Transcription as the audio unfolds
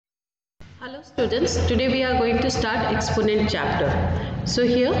Hello students, today we are going to start exponent chapter. So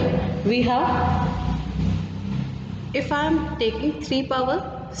here we have, if I am taking 3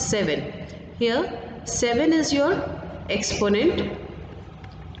 power 7, here 7 is your exponent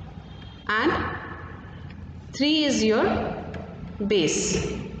and 3 is your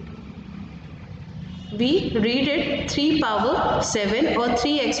base. We read it 3 power 7 or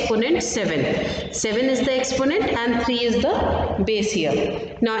 3 exponent 7. 7 is the exponent and 3 is the base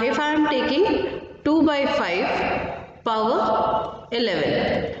here. Now if I am taking 2 by 5 power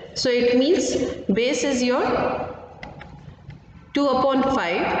 11. So it means base is your 2 upon 5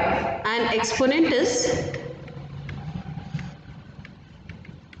 and exponent is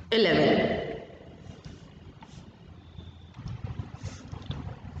 11.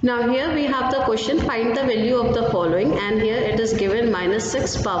 Now here we have the question, find the value of the following, and here it is given minus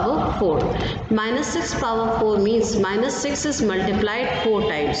 6 power 4. Minus 6 power 4 means minus 6 is multiplied 4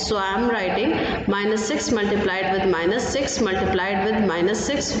 times. So I am writing minus 6 multiplied with minus 6 multiplied with minus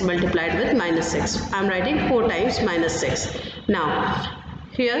 6 multiplied with minus 6. I am writing 4 times minus 6. Now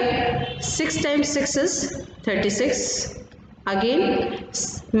here 6 times 6 is 36. Again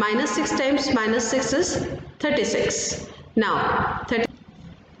minus 6 times minus 6 is 36.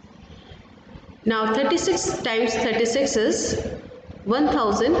 Now 36 times 36 is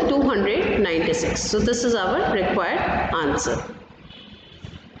 1296. So this is our required answer.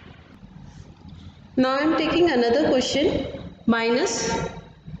 Now I am taking another question, minus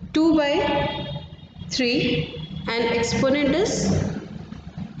 2 by 3 and exponent is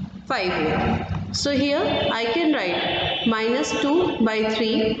 5 here. So here I can write minus 2 by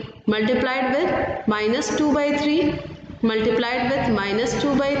 3 multiplied with minus 2 by 3 multiplied with minus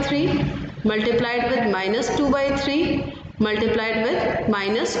 2 by 3 multiplied with minus 2 by 3 multiplied with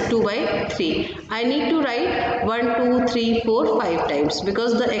minus 2 by 3. I need to write 1, 2, 3, 4, 5 times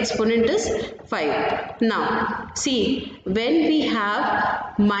because the exponent is 5. Now see, when we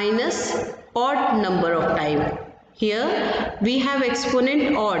have minus odd number of time, here we have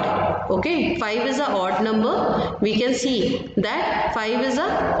exponent odd, okay, 5 is a odd number, we can see that 5 is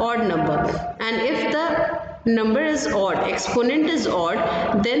a odd number, and if the number is odd, exponent is odd,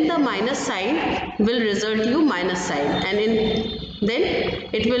 then the minus sign will result you minus sign, and then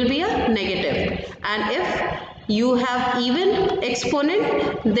it will be a negative. And if you have even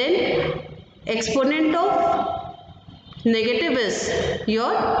exponent, then exponent of negative is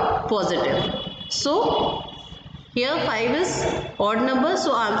your positive. So here 5 is odd number,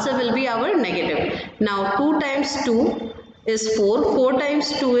 so answer will be our negative. Now 2 times 2 is 4, 4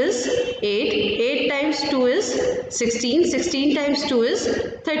 times 2 is 8, 8 times 2 is 16, 16 times 2 is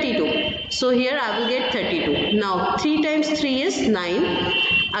 32. So here I will get 32. Now 3 times 3 is 9,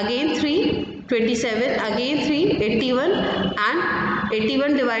 again 3, 27, again 3, 81, and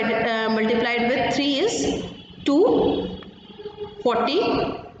 81 multiplied with 3 is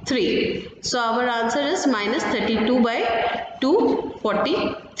 243. So our answer is minus 32 by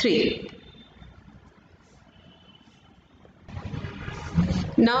 243.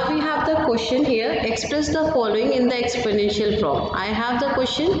 Now we have the question here, express the following in the exponential form. I have the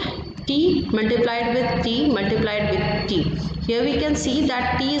question t multiplied with t multiplied with t. Here we can see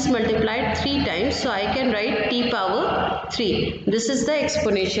that t is multiplied 3 times, so I can write t power 3. This is the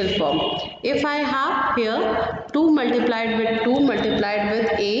exponential form. If I have here 2 multiplied with 2 multiplied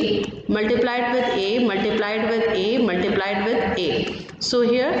with a multiplied with a multiplied with a multiplied with a. So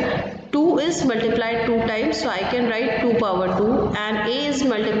here 2 is multiplied 2 times, so I can write 2 power 2, and a is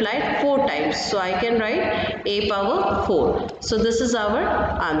multiplied 4 times, so I can write a power 4. So this is our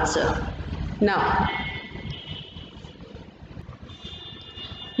answer. Now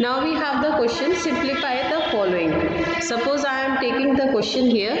we have the question, simplify the following. Suppose I am taking the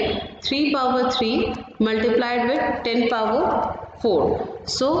question here 3 power 3 multiplied with 10 power 4.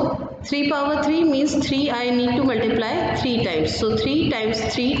 So 3 power 3 means 3 I need to multiply 3 times. So 3 times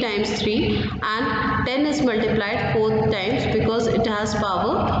 3 times 3, and 10 is multiplied 4 times because it has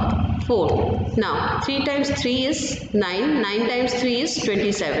power 4. Now 3 times 3 is 9, 9 times 3 is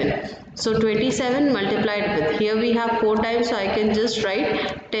 27. So 27 multiplied with, here we have 4 times, so I can just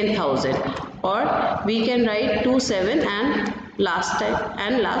write 10,000, or we can write 27 and last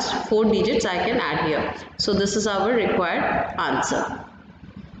 4 digits I can add here. So this is our required answer.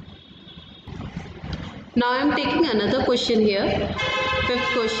 Now I am taking another question here.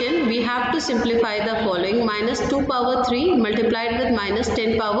 Fifth question, we have to simplify the following. Minus 2 power 3 multiplied with minus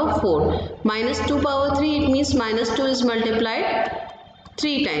 10 power 4. Minus 2 power 3, it means minus 2 is multiplied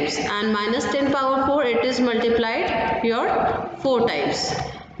 3 times, and minus 10 power 4, it is multiplied your 4 times.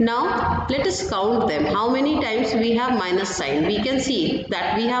 Now let us count them. How many times we have minus sign? We can see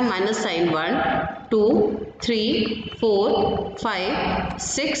that we have minus sign 1, 2, 3, 4, 5,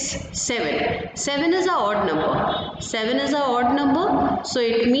 6, 7. 7 is an odd number. 7 is an odd number. So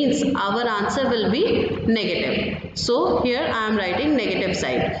it means our answer will be negative. So here I am writing negative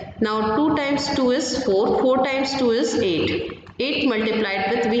sign. Now 2 times 2 is 4. 4 times 2 is 8. 8 multiplied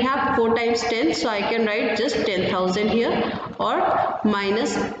with, we have 4 times 10, so I can write just 10,000 here, or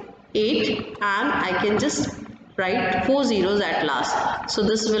minus 8, and I can just write 4 zeros at last. So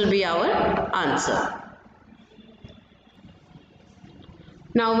this will be our answer.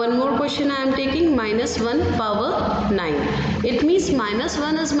 Now one more question I am taking, minus 1 power 9. It means minus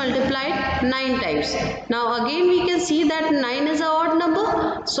 1 is multiplied 9 times. Now again we can see that 9 is an odd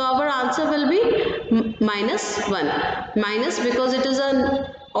number. So our answer will be minus 1. Minus, because it is an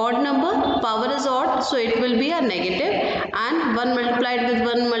odd number, power is odd, so it will be a negative, and 1 multiplied with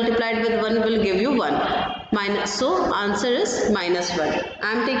 1 multiplied with 1 will give you 1. Minus, so answer is minus 1.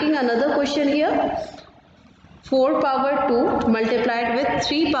 I am taking another question here. 4 power 2 multiplied with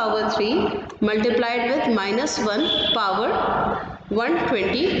 3 power 3 multiplied with minus 1 power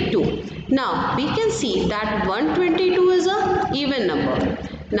 122. Now we can see that 122 is a even number.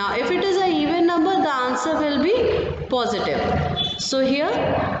 Now if it is a even number, the answer will be positive. So here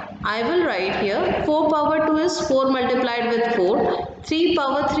I will write here 4 power 2 is 4 multiplied with 4. 3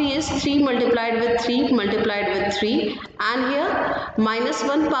 power 3 is 3 multiplied with 3 multiplied with 3, and here minus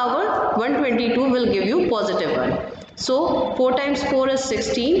 1 power 122 will give you positive 1. So 4 times 4 is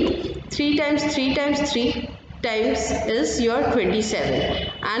 16, 3 times 3 times 3 times is your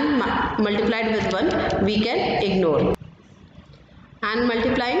 27, and multiplied with 1 we can ignore. And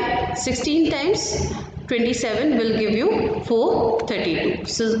multiplying 16 times 27 will give you 432.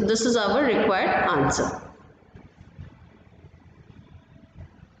 So this is our required answer.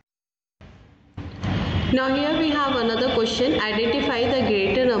 Now here we have another question, identify the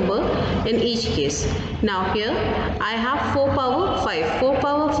greater number in each case. Now here I have 4 power 5. 4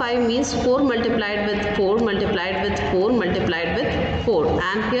 power 5 means 4 multiplied with 4 multiplied with 4 multiplied with 4,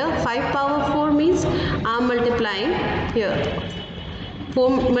 and here 5 power 4 means I am multiplying here. 4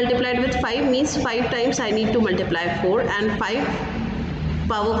 multiplied with 5 means 5 times I need to multiply 4, and 5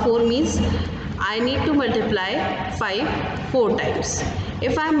 power 4 means I need to multiply 5 4 times.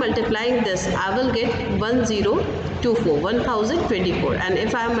 If I am multiplying this, I will get 1024, and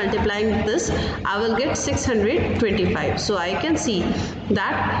if I am multiplying this, I will get 625. So I can see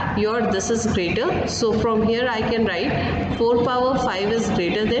that this is greater. So from here I can write 4 power 5 is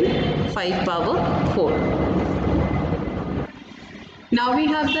greater than 5 power 4. Now we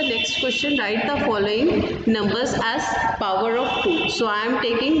have the next question, write the following numbers as power of 2. So I am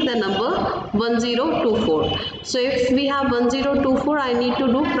taking the number 1024. So if we have 1024, I need to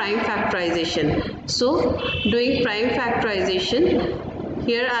do prime factorization. So doing prime factorization,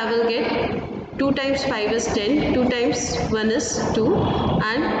 here I will get 2 times 5 is 10, 2 times 1 is 2,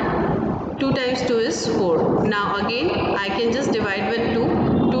 and 2 times 2 is 4. Now again I can just divide with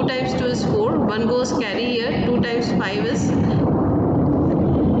 2. 2 times 2 is 4, 1 goes carry here, 2 times 5 is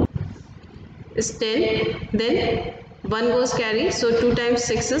 10, then 1 goes carry, so 2 times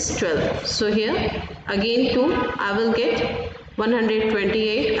 6 is 12. So here again 2, I will get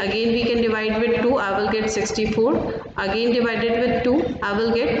 128. Again we can divide with 2, I will get 64. Again divided with 2, I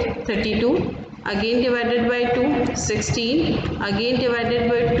will get 32. Again divided by 2, 16. Again divided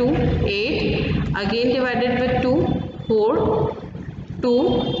by 2, 8. Again divided with 2, 4, 2,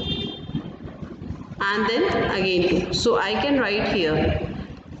 and then again 2. So I can write here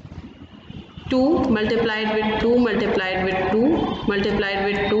 2 multiplied with 2 multiplied with 2 multiplied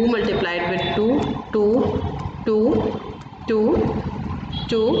with 2 multiplied with 2, 2, 2, 2,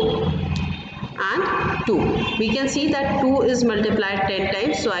 2, and 2. We can see that 2 is multiplied 10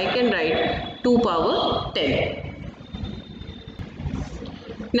 times, so I can write 2 power 10.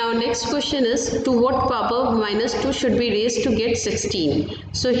 Now next question is, to what power minus 2 should be raised to get 16?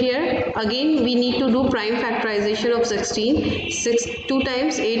 So here again we need to do prime factorization of 16. 2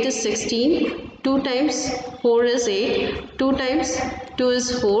 times 8 is 16, 2 times 4 is 8, 2 times 2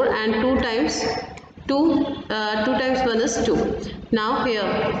 is 4, and 2 times 1 is 2. Now here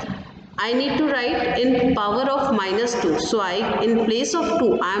I need to write in power of minus 2. So in place of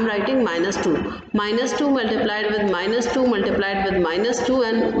 2, I am writing minus 2. Minus 2 multiplied with minus 2 multiplied with minus 2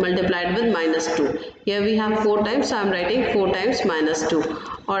 and multiplied with minus 2. Here we have 4 times, so I am writing 4 times minus 2.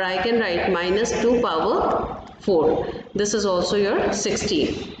 Or I can write minus 2 power 4. This is also your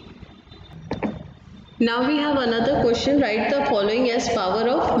 16. Now we have another question. Write the following as power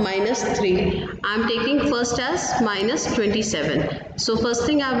of minus 3. I am taking first as minus 27. So first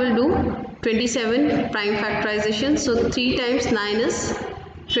thing I will do 27 prime factorization. So 3 times 9 is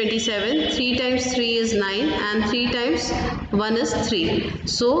 27, 3 times 3 is 9 and 3 times 1 is 3.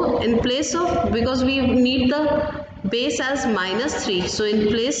 So in place of, because we need the base as minus 3, so in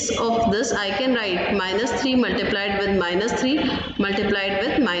place of this I can write minus 3 multiplied with minus 3 multiplied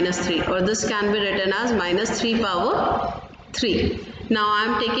with minus 3, or this can be written as minus 3 power 3. Now I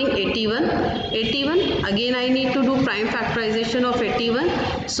am taking 81. 81, again I need to do prime factorization of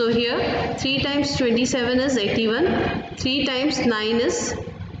 81. So here 3 times 27 is 81, 3 times 9 is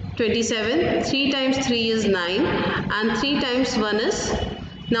 27, 3 times 3 is 9 and 3 times 1 is,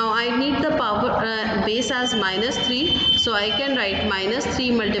 now I need the power base as minus 3, so I can write minus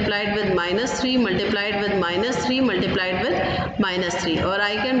 3 multiplied with minus 3 multiplied with minus 3 multiplied with minus 3, or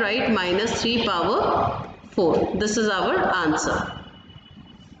I can write minus 3 power 4. This is our answer.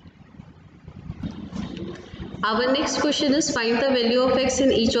 Our next question is find the value of x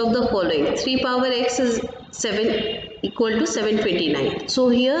in each of the following. 3 power x is 7 equal to 729. So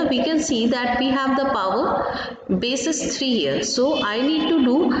here we can see that we have the power base is 3 here. So I need to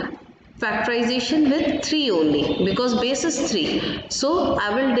do factorization with 3 only because base is 3. So I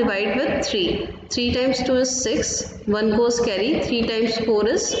will divide with 3. 3 times 2 is 6. 1 goes carry. 3 times 4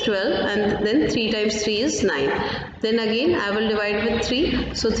 is 12 and then 3 times 3 is 9. Then again I will divide with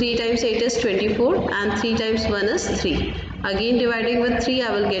 3. So 3 times 8 is 24 and 3 times 1 is 3. Again dividing with 3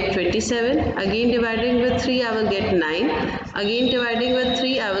 I will get 27. Again dividing with 3 I will get 9. Again dividing with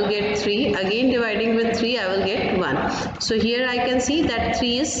 3 I will get 3. Again dividing with 3 I will get 1. So here I can see that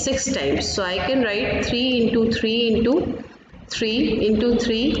 3 is 6 times. So I can write 3 into 3 into 3 into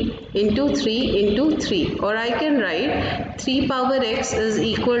 3 into 3 into 3, or I can write 3 power x is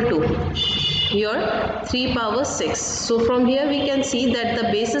equal to your 3 power 6. So from here we can see that the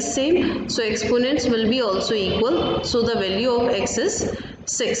base is same, so exponents will be also equal. So the value of x is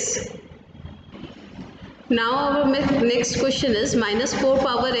 6. Now our next question is minus 4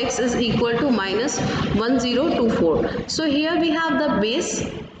 power x is equal to minus 1024. So here we have the base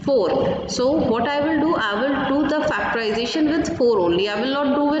 4. So what I will do, I will do the factorization with 4 only. I will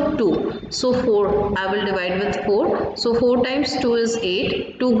not do with 2. So 4, I will divide with 4. So 4 times 2 is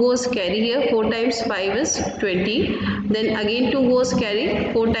 8. 2 goes carry here. 4 times 5 is 20. Then again 2 goes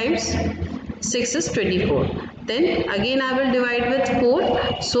carry. 4 times 6 is 24. Then again I will divide with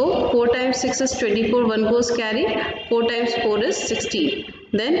 4. So 4 times 6 is 24. 1 goes carry. 4 times 4 is 16.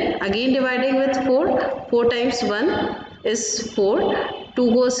 Then again dividing with 4. 4 times 1 is 4.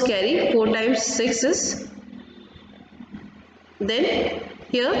 2 goes carry. 4 times 6 is, then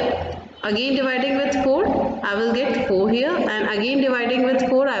here again dividing with 4 I will get 4 here, and again dividing with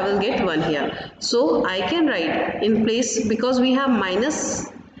 4 I will get 1 here. So I can write in place, because we have minus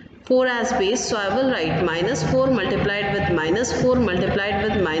 4 as base, so I will write minus 4 multiplied with minus 4 multiplied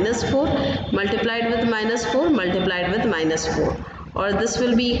with minus 4 multiplied with minus 4 multiplied with minus 4, or this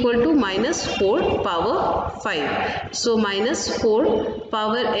will be equal to minus 4 power 5. So minus 4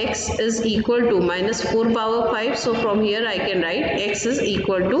 power x is equal to minus 4 power 5. So from here I can write x is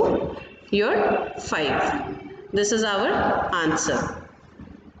equal to your 5. This is our answer.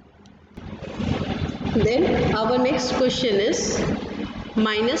 Then our next question is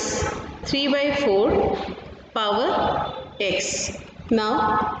minus 3 by 4 power x.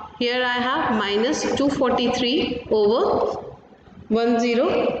 Now here I have minus 243 over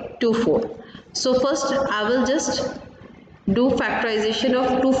 1024. So first I will just do factorization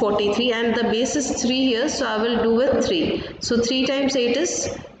of 243, and the base is 3 here, so I will do with 3. So 3 times 8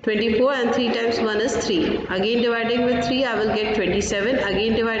 is 24 and 3 times 1 is 3. Again dividing with 3 I will get 27.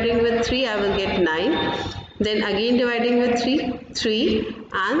 Again dividing with 3 I will get 9. Then again dividing with 3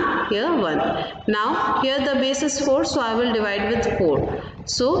 and here 1. Now here the base is 4, so I will divide with 4.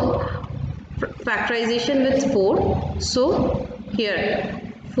 So factorization with 4. So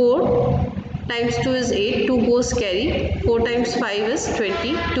here 4 times 2 is 8, 2 goes carry, 4 times 5 is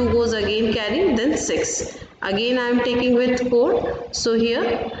 20, 2 goes again carry, then 6. Again I am taking with 4. So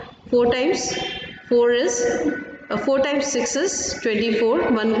here 4 times 4 is 4 times 6 is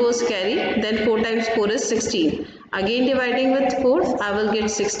 24, 1 goes carry, then 4 times 4 is 16. Again dividing with 4 I will get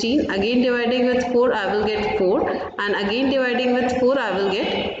 16. Again dividing with 4 I will get 4, and again dividing with 4 I will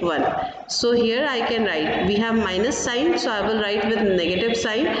get 1. So here I can write, we have minus sign, so I will write with negative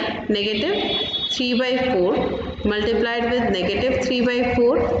sign. Negative 3 by 4 multiplied with negative 3 by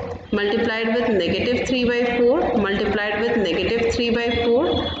 4 multiplied with negative 3 by 4 multiplied with negative 3 by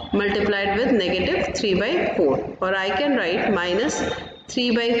 4 multiplied with negative 3 by 4, or I can write minus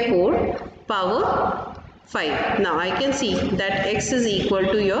 3 by 4 power 5. Now I can see that x is equal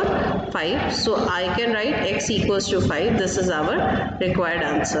to your 5. So I can write x equals to 5. This is our required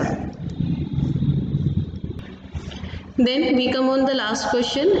answer. Then we come on the last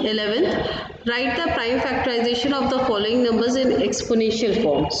question, 11th. Write the prime factorization of the following numbers in exponential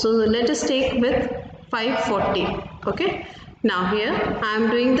form. So let us take with 540. Okay. Now here I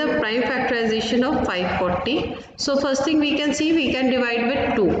am doing the prime factorization of 540. So first thing we can see, we can divide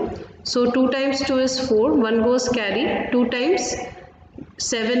with 2. So 2 times 2 is 4, 1 goes carry, 2 times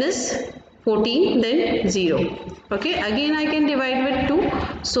 7 is 14, then 0. Okay, again I can divide with 2.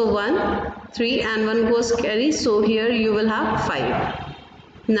 So 1, 3 and 1 goes carry. So here you will have 5.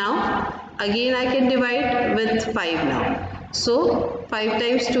 Now again I can divide with 5 now. So 5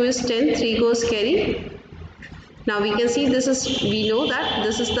 times 2 is 10, 3 goes carry. Now we can see this is, we know that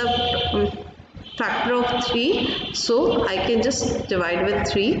this is the factor of 3. So I can just divide with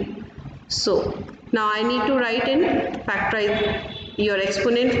 3. So now I need to write in factorize your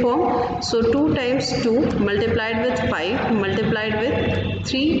exponent form. So 2 times 2 multiplied with 5 multiplied with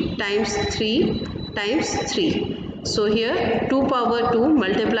 3 times 3 times 3. So here 2 power 2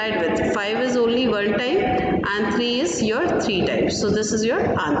 multiplied with 5 is only 1 time and 3 is your 3 times. So this is your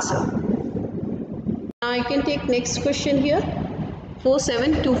answer. Now I can take next question here.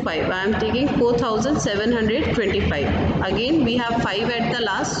 4725. I am taking 4725. Again we have 5 at the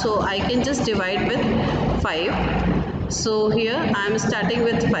last, so I can just divide with 5. So here I am starting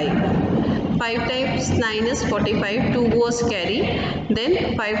with 5. 5 times 9 is 45, 2 goes carry,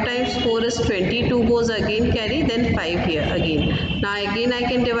 then 5 times 4 is 20, 2 goes again carry, then 5 here again. Now again I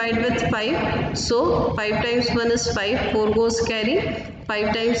can divide with 5. So 5 times 1 is 5, 4 goes carry,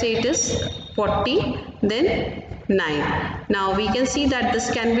 5 times 8 is 40, then 9. Now we can see that this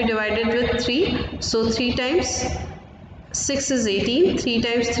can be divided with 3. So 3 times 6 is 18, 3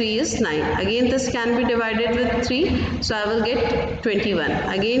 times 3 is 9. Again this can be divided with 3. So I will get 21.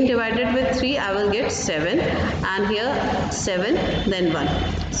 Again divided with 3, I will get 7. And here 7, then 1.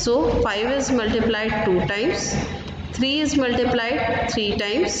 So 5 is multiplied 2 times. 3 is multiplied 3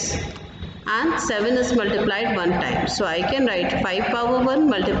 times. And 7 is multiplied 1 time. So I can write 5 power 1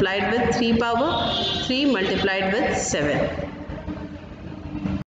 multiplied with 3 power 3 multiplied with 7.